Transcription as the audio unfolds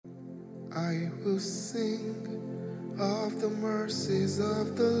I will sing of the mercies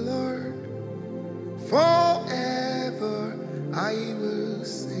of the Lord. Forever I will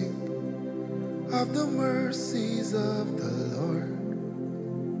sing of the mercies of the Lord.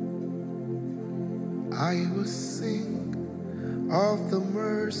 I will sing of the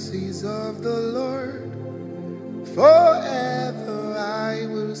mercies of the Lord. Forever I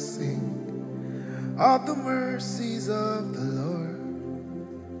will sing of the mercies of the Lord.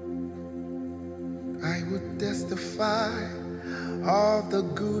 I will testify of the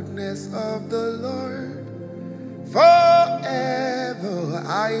goodness of the Lord. Forever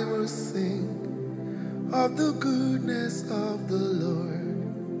I will sing of the goodness of the Lord.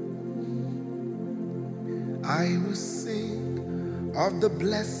 I will sing of the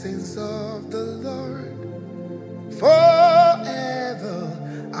blessings of the Lord. Forever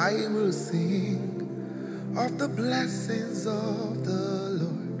I will sing of the blessings of the Lord.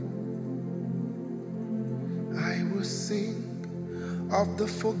 I will sing of the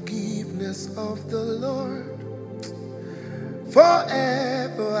forgiveness of the Lord.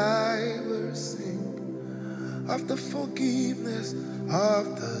 Forever I will sing of the forgiveness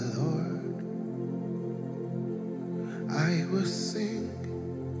of the Lord. I will sing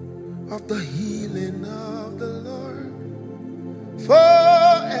of the healing of the Lord.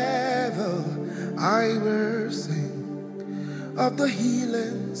 Forever I will sing of the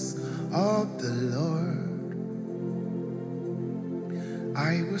healings of the Lord.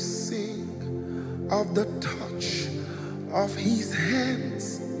 I will sing of the touch of his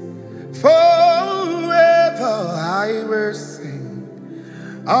hands. Forever I will sing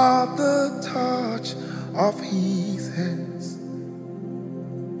of the touch of his hands.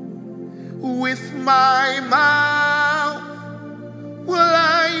 With my mouth will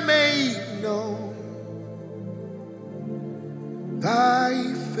I make known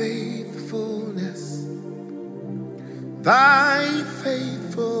thy faithfulness, thy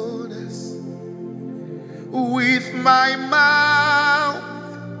faithfulness. With my mouth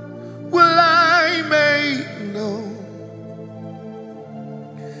will I make known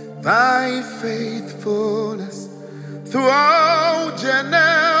thy faithfulness through all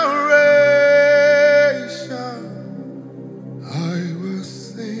generations. I will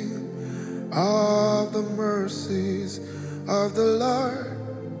sing of the mercies of the Lord.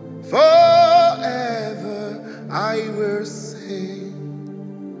 Forever I will sing.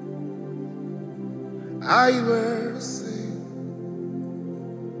 I will sing.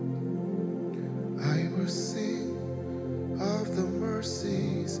 I will sing of the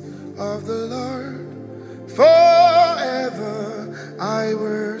mercies of the Lord. Forever I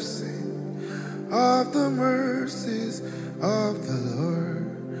will sing of the mercies of the Lord.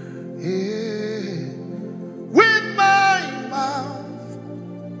 Yeah. With my mouth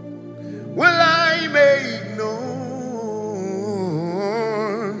will I make known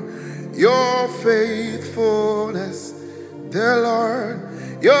your faithfulness, dear Lord,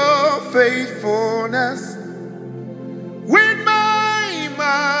 your faithfulness. With my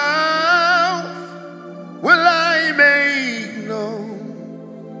mouth will I make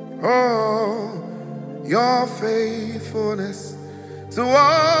known, oh, your faithfulness to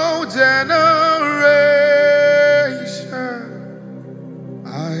all generations.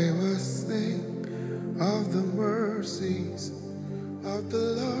 I will sing of the mercies of the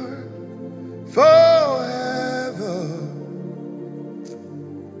Lord forever,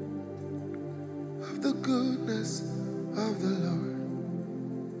 of the goodness of the Lord.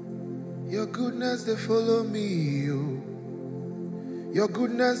 Your goodness, they follow me, oh. Your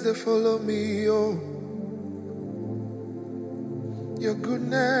goodness, they follow me, oh. Your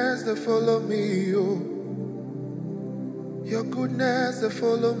goodness, they follow me, oh. Your goodness, they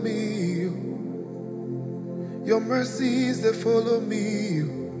follow me, oh. Your mercies, they follow me, oh.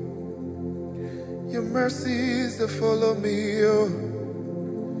 Your mercies, they follow me, oh.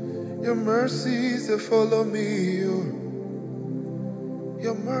 Your mercies, they follow me, oh.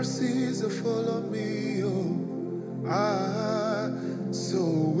 Your mercies, they follow me, oh. So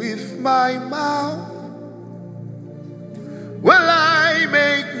with my mouth will I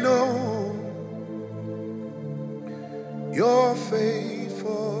make known your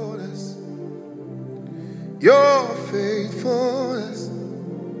faithfulness, your faithfulness.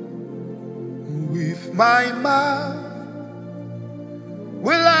 With my mouth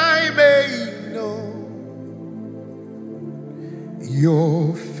will I make known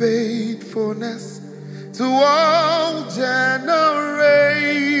your faithfulness to all generations.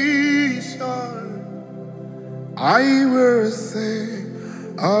 I will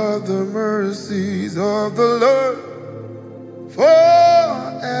sing of the mercies of the Lord.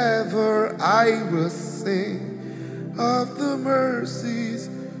 Forever I will sing of the mercies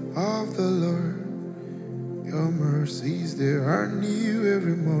of the Lord. Your mercies, they are new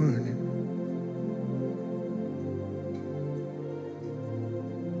every morning.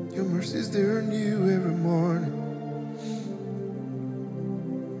 Your mercies, they are new every morning.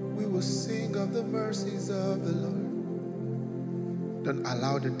 We will sing of the mercies of the Lord. Don't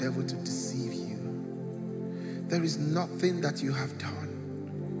allow the devil to deceive you. There is nothing that you have done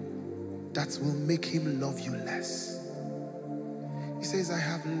that will make him love you less. He says, I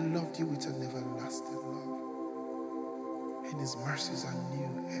have loved you with an everlasting love, and his mercies are new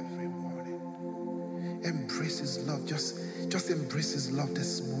every morning. Embrace his love. Just embrace his love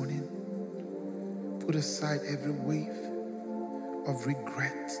this morning. Put aside every wave of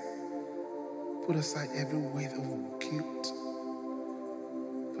regret. Put aside every wave of guilt.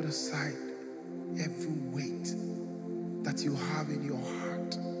 Put aside every weight that you have in your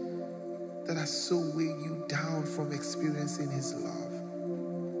heart that has so weighed you down from experiencing his love.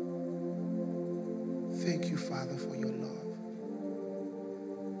 Thank you, Father, for your love.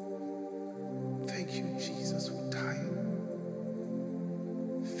 Thank you, Jesus, for dying.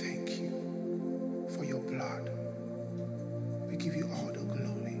 Thank you for your blood. We give you all the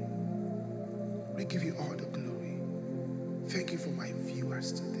glory. We give you all the glory. Thank you for my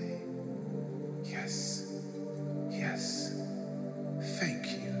viewers today. Yes. Yes. Thank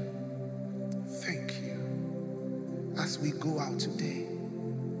you. Thank you. As we go out today,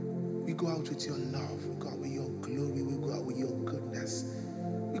 we go out with your love. We go out with your glory. We go out with your goodness.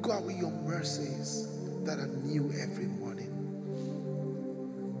 We go out with your mercies that are new every morning.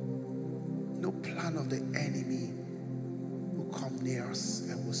 No plan of the enemy will come near us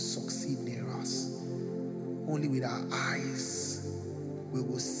and will succeed near us. Only with our eyes we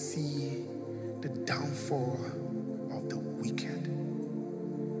will see the downfall of the wicked.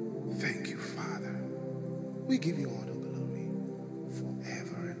 Thank you, Father. We give you all the glory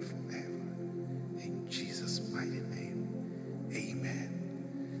forever and forever. In Jesus' mighty name,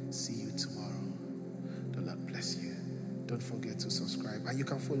 amen. See you tomorrow. The Lord bless you. Don't forget to subscribe. And you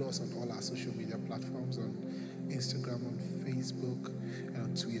can follow us on all our social media platforms, on Instagram, on Facebook, and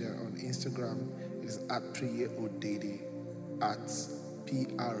on Twitter. On Instagram, it is at Preye Odede, at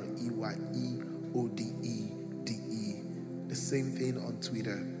PreyeOdede. The same thing on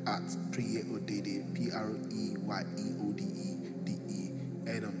Twitter, at Preye Odede, PreyeOdede.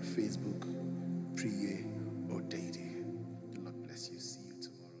 And on Facebook, Preye Odede.